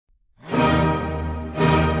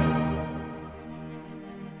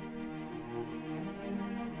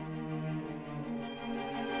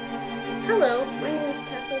Hello, my name is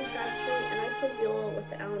Kathleen Crabtree and I play viola with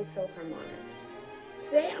the Allen Philharmonic.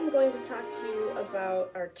 Today I'm going to talk to you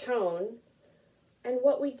about our tone and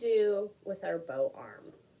what we do with our bow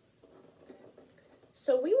arm.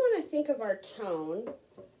 So we want to think of our tone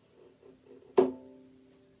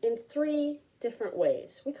in three different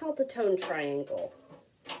ways. We call it the tone triangle.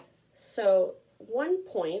 So one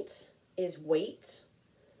point is weight,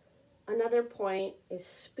 another point is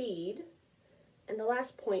speed, and the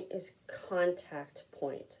last point is contact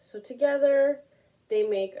point. So together they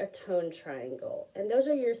make a tone triangle. And those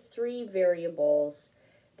are your three variables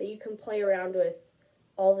that you can play around with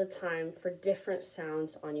all the time for different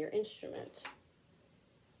sounds on your instrument.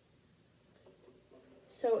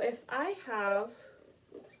 So if I have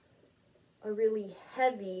a really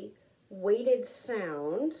heavy weighted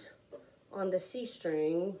sound on the C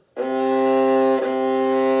string,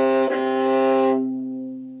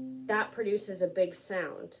 that produces a big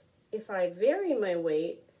sound. If I vary my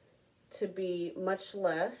weight to be much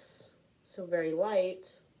less, so very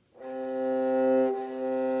light,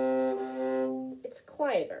 it's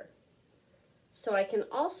quieter. So I can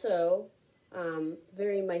also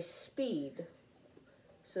vary my speed.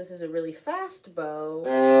 So this is a really fast bow,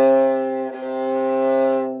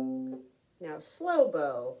 now slow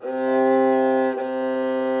bow.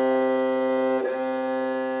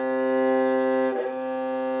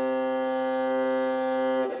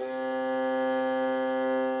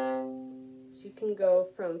 So you can go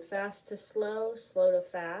from fast to slow, slow to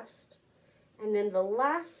fast. And then the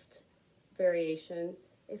last variation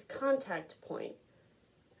is contact point.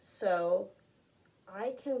 So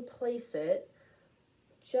I can place it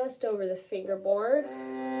just over the fingerboard,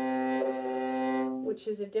 which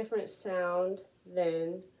is a different sound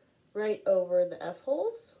than right over the F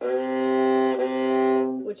holes,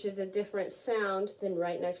 which is a different sound than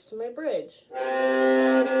right next to my bridge.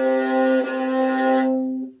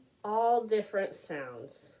 All different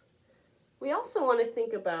sounds. We also want to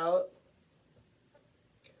think about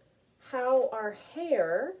how our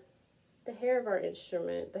hair, the hair of our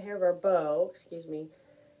instrument, the hair of our bow, excuse me,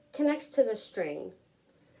 connects to the string.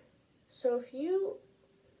 So if you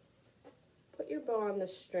put your bow on the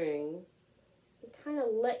string and kind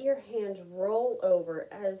of let your hand roll over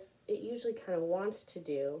as it usually kind of wants to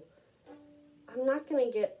do, I'm not going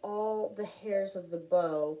to get all the hairs of the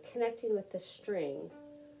bow connecting with the string.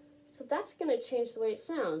 So that's going to change the way it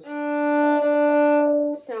sounds.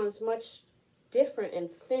 It sounds much different and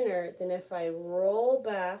thinner than if I roll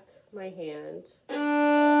back my hand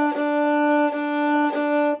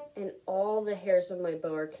and all the hairs of my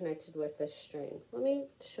bow are connected with this string. Let me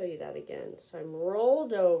show you that again. So I'm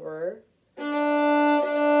rolled over.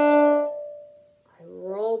 I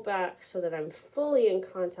roll back so that I'm fully in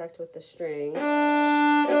contact with the string.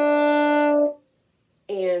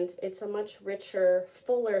 And it's a much richer,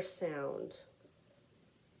 fuller sound.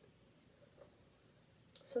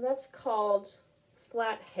 So that's called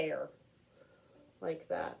flat hair, like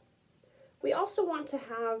that. We also want to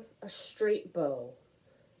have a straight bow.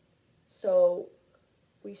 So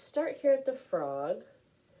we start here at the frog,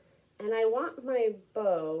 and I want my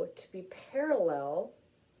bow to be parallel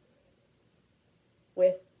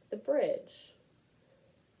with the bridge.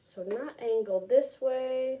 So not angled this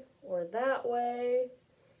way or that way.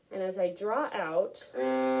 And as I draw out,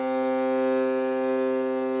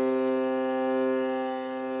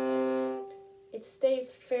 it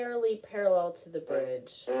stays fairly parallel to the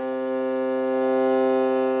bridge.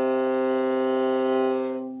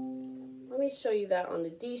 Let me show you that on the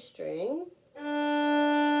D string.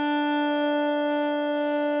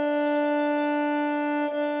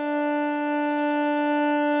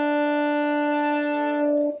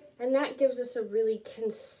 And that gives us a really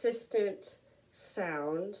consistent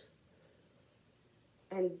sound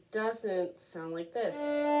and doesn't sound like this.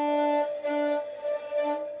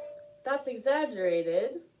 That's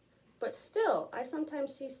exaggerated, but still, I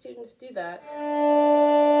sometimes see students do that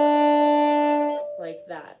like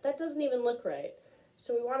that. That doesn't even look right.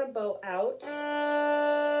 So we want to bow out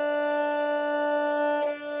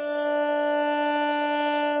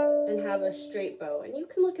and have a straight bow. And you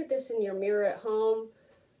can look at this in your mirror at home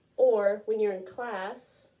or when you're in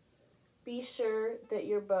class. Be sure that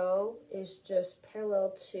your bow is just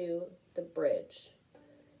parallel to the bridge.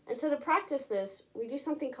 And so to practice this, we do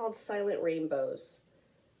something called silent rainbows,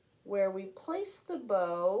 where we place the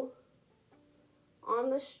bow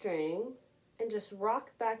on the string and just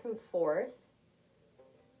rock back and forth,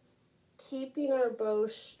 keeping our bow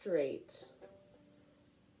straight.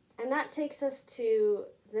 And that takes us to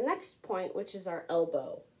the next point, which is our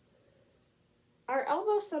elbow. Our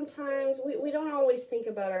elbow sometimes, we don't always think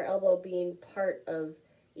about our elbow being part of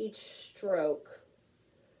each stroke.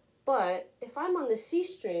 But if I'm on the C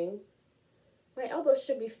string, my elbow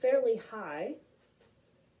should be fairly high.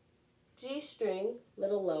 G string,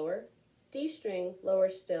 little lower. D string, lower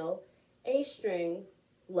still. A string,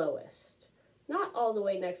 lowest. Not all the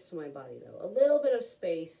way next to my body though. A little bit of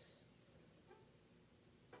space.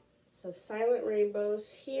 So silent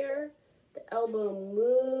rainbows here. The elbow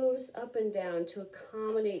moves up and down to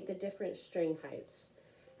accommodate the different string heights.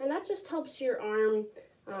 And that just helps your arm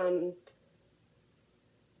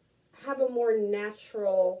have a more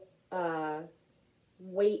natural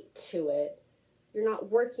weight to it. You're not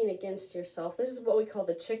working against yourself. This is what we call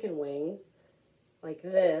the chicken wing, like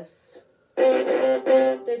this.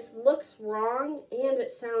 This looks wrong and it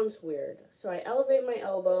sounds weird. So I elevate my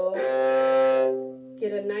elbow,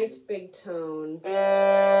 get a nice big tone.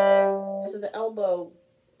 So the elbow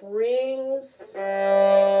brings the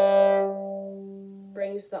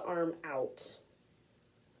arm out.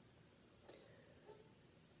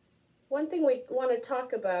 One thing we want to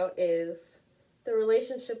talk about is the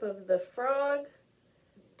relationship of the frog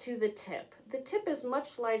to the tip. The tip is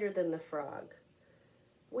much lighter than the frog.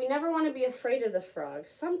 We never want to be afraid of the frog.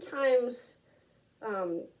 Sometimes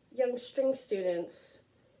young string students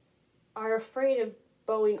are afraid of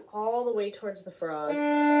bowing all the way towards the frog.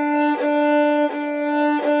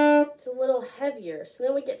 It's a little heavier, so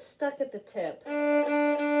then we get stuck at the tip.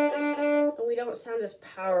 And we don't sound as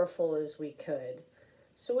powerful as we could.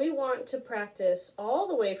 So we want to practice all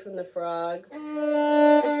the way from the frog to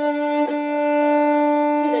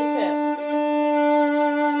the tip.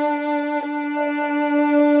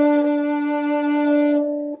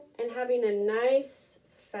 And having a nice,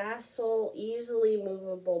 facile, easily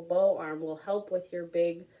movable bow arm will help with your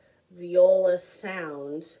big viola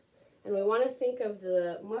sound. And we want to think of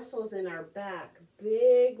the muscles in our back,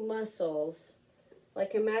 big muscles.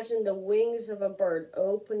 Like imagine the wings of a bird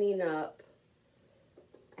opening up.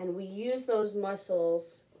 And we use those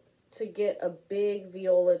muscles to get a big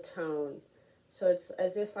viola tone. So it's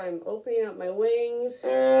as if I'm opening up my wings.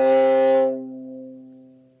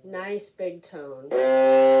 Nice big tone.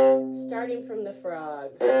 Starting from the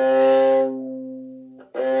frog.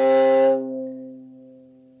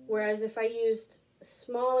 Whereas if I used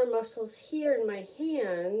smaller muscles here in my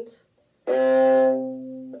hand,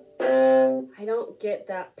 I don't get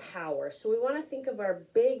that power. So we want to think of our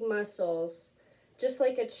big muscles just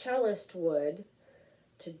like a cellist would,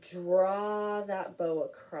 to draw that bow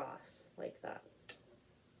across like that.